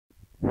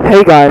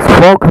Hey guys,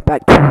 welcome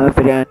back to another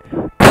video.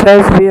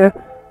 Today's video,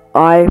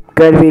 I'm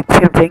going to be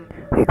attempting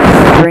the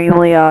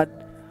extremely hard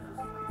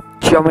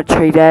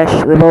Geometry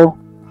Dash level,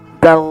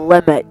 The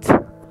Limit,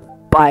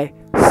 by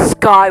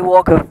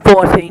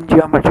skywalker14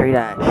 Geometry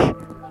Dash.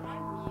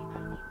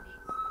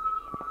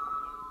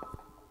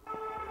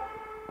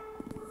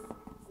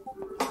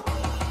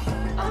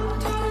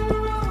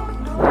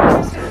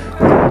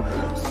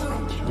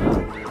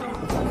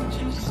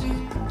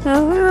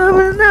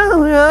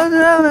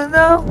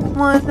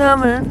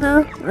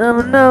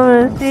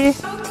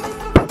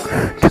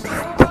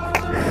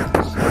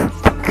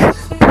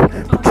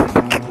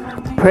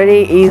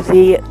 Pretty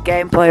easy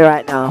gameplay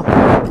right now.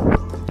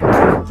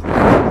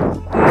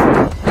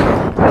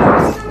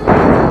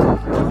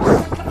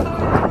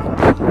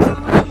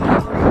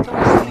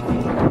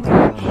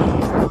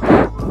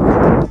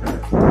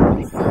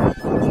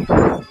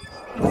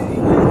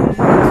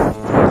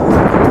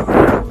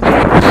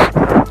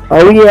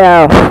 Oh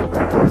yeah.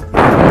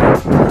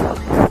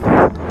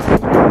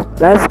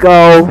 Let's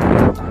go.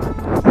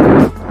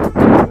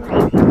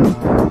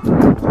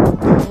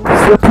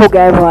 Simple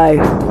gameplay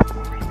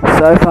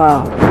so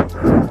far.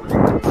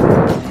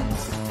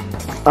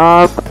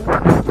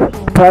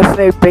 Person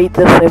who beat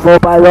this level,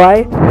 by the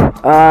way,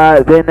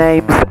 their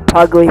name's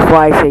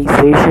Ugly5,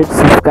 so you should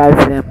subscribe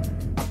to them.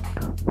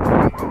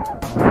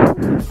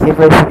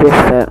 Definitely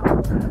suggest it.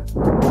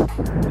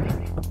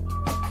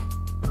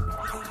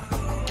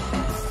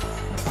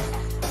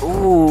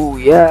 Ooh,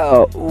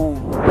 yeah, ooh.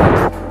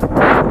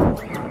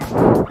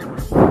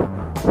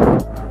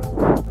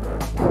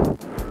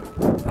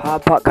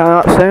 Hard part coming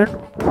up soon.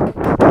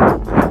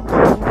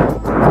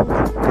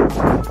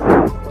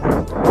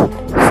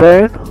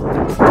 Soon.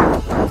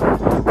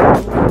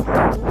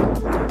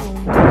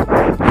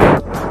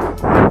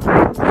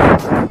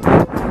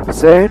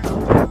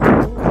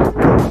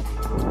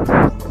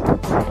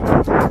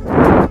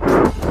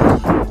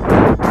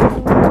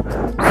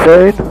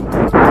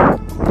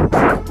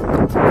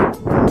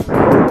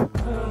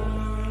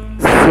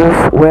 This is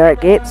where it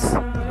gets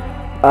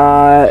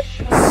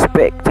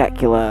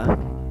spectacular.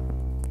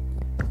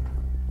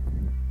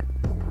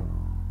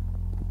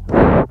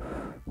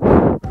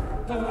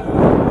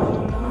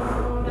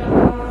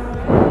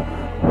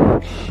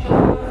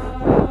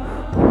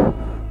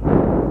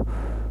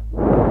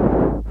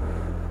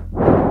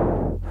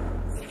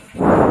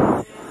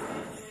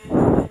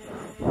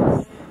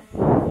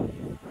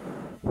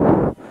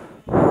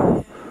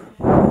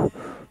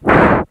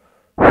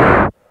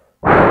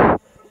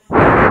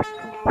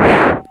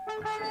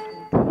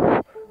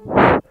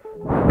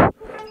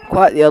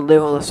 Quite the odd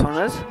level this one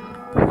is.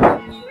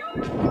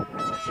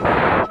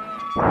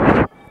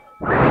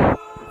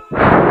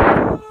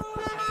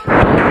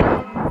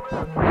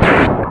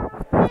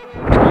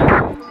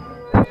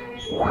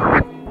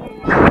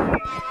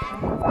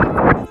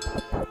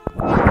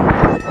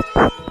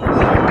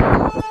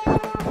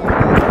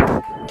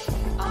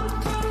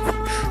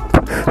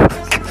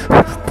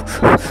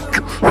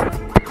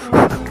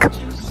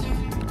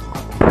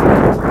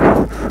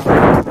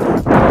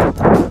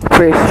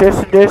 Pretty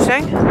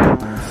stress-inducing.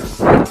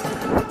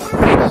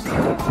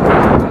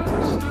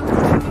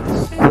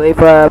 I believe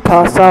we're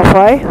past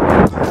halfway.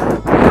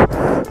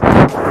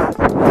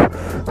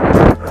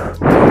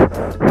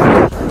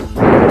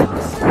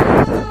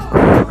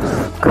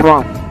 Come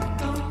on.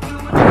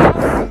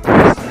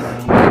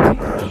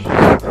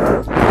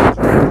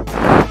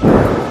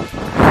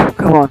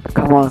 Come on,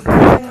 come on.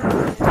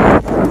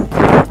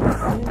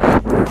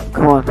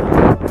 Come on.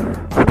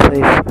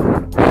 Please.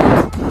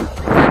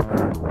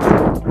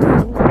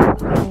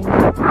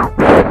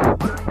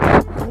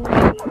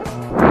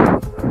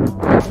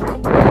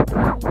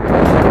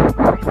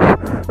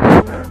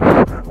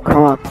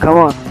 Come on, come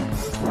on.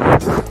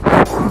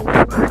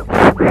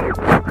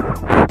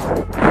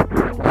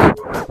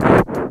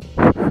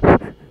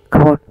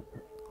 Come on.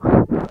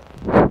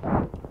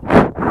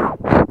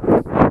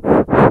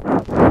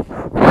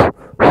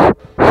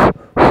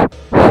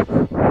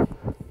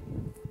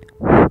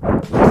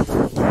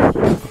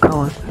 Come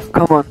on,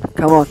 come on,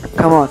 come on,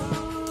 come on.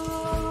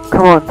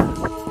 Come on.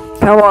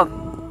 Come on.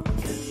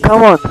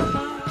 Come on.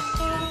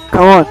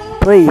 Come on,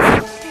 please.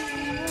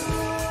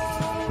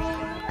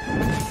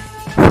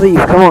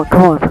 Please, come on,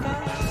 come on.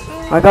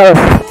 I got it.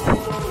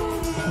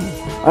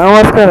 I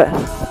almost got it.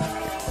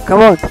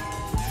 Come on.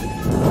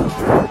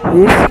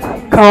 Yes,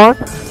 come on.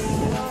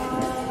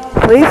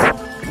 Please.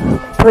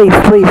 Please,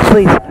 please,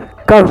 please.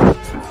 Go.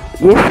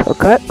 Yes,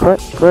 okay,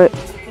 correct, correct.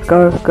 Go,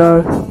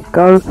 go,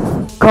 go.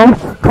 Come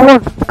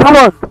on, come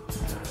on.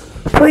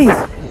 Please.